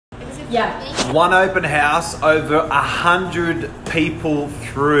Yeah. One open house, over 100 people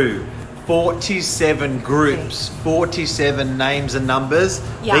through. 47 groups, 47 names and numbers.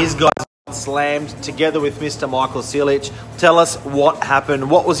 Yeah. These guys slammed together with Mr. Michael Silic. Tell us what happened.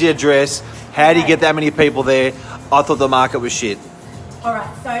 What was the address? How do you get that many people there? I thought the market was shit. All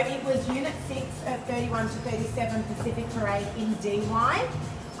right, so it was Unit 6 of 31 to 37 Pacific Parade in DY.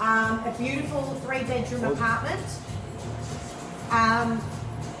 A beautiful 3-bedroom apartment.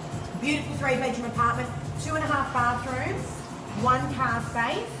 Beautiful 3-bedroom apartment, 2.5 bathrooms, 1 car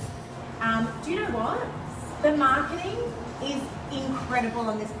space. Do you know what? The marketing is incredible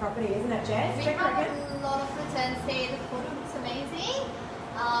on this property, isn't it, Jess? We have a lot of returns there. The photo looks amazing.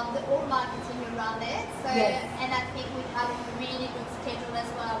 The all marketing around it. So, yes. And I think we have a really good schedule as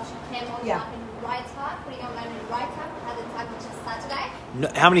well. She came on in the right time, putting on in the right time. We had the time which is Saturday.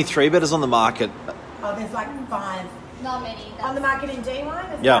 No, how many 3-bedders on the market? Oh, there's like 5. Not many. On the market in DY,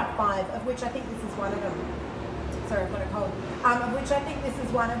 there's about 5, of which I think this is one of them. Sorry, I've got a cold. Of which I think this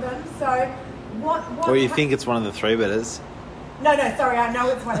is one of them. So, what Or you think it's one of the 3-bedders? No, sorry, I know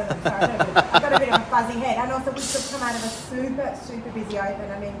it's one of them. Sorry, I've got a bit of a fuzzy head. And also, we've just come out of a super busy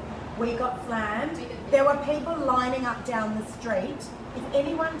open. I mean, we got slammed. There were people lining up down the street. If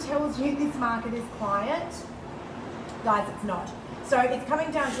anyone tells you this market is quiet, guys, it's not. So it's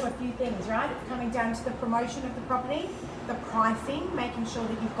coming down to a few things, right? It's coming down to the promotion of the property, the pricing, making sure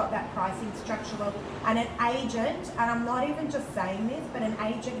that you've got that pricing structural, and an agent, and I'm not even just saying this, but an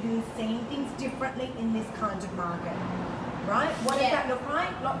agent who is seeing things differently in this kind of market. Right? What does that look like?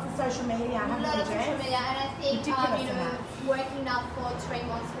 Lots of social media. A lot of social media, and I think working now for 3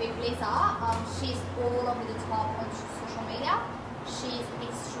 months with Lisa, she's all over the top on social media. She's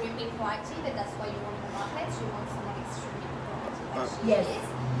extremely proactive, and that's why you want in the market. You want someone extremely proactive, like she is.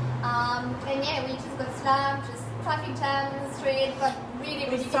 And yeah, we just got slammed, just traffic jam in the street, but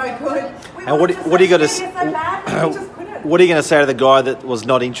really so good. And what are you going to? What are you going to say to the guy that was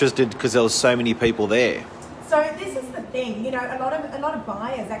not interested because there was so many people there? So this is the thing, you know, a lot of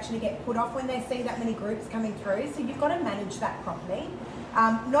buyers actually get put off when they see that many groups coming through. So you've got to manage that properly.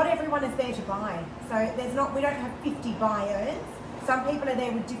 Not everyone is there to buy. So we don't have 50 buyers. Some people are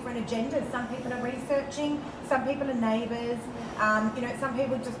there with different agendas. Some people are researching. Some people are neighbours. Some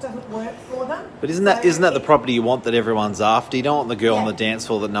people it just doesn't work for them. But isn't that the property you want that everyone's after? You don't want the girl on the dance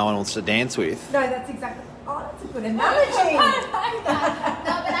floor that no one wants to dance with. No, that's exactly. Oh, that's a good analogy. No,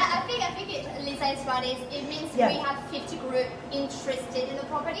 but I think Lisa is right. It means we have 50 group interested in the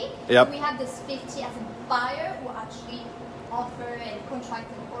property. Yep. We have this 50 as a buyer who actually offer and contract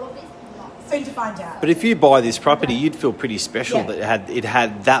and all of this. Soon to find out. But if you buy this property, you'd feel pretty special that it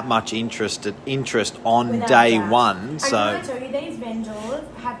had that much interest on day one. So and can I tell you, these vendors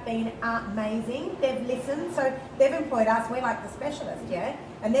have been amazing. They've listened, so they've employed us. We're like the specialist,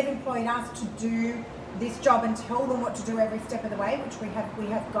 and they've employed us to do this job and tell them what to do every step of the way, which we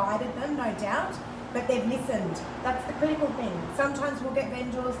have guided them, no doubt. But they've listened. That's the critical thing. Sometimes we'll get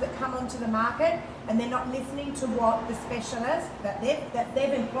vendors that come onto the market and they're not listening to what the specialist that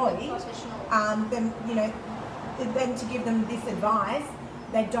they've employed, them to give them this advice.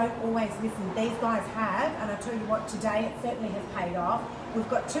 They don't always listen. These guys have, and I tell you what, today it certainly has paid off. We've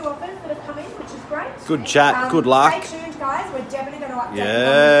got 2 offers that have come in, which is great. Good chat. Good luck. Stay tuned, guys. We're definitely going to update you on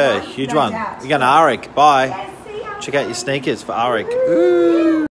this one, huge no one. doubt. You're going to Arik. Bye. Yeah, see ya. Check out your sneakers for Arik. Ooh.